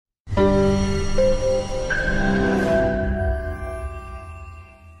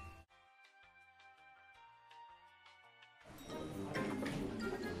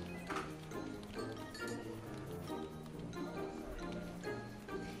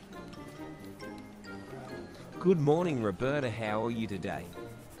Good morning, Roberta. How are you today?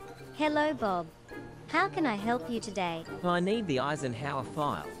 Hello, Bob. How can I help you today? I need the Eisenhower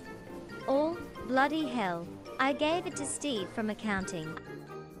file. Oh, bloody hell. I gave it to Steve from accounting.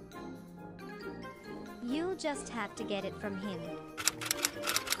 You'll just have to get it from him.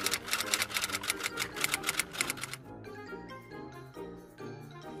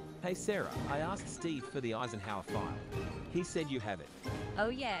 Hey Sarah, I asked Steve for the Eisenhower file. He said you have it. Oh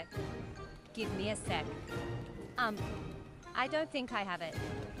yeah. Give me a sec. I don't think I have it.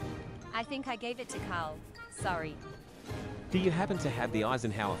 I think I gave it to Carl. Sorry. Do you happen to have the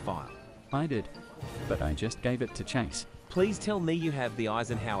Eisenhower file? I did, but I just gave it to Chase. Please tell me you have the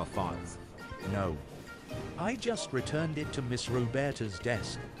Eisenhower files. No. I just returned it to Miss Roberta's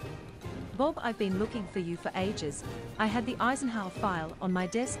desk. Bob, I've been looking for you for ages. I had the Eisenhower file on my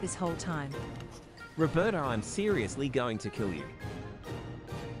desk this whole time. Roberta, I'm seriously going to kill you.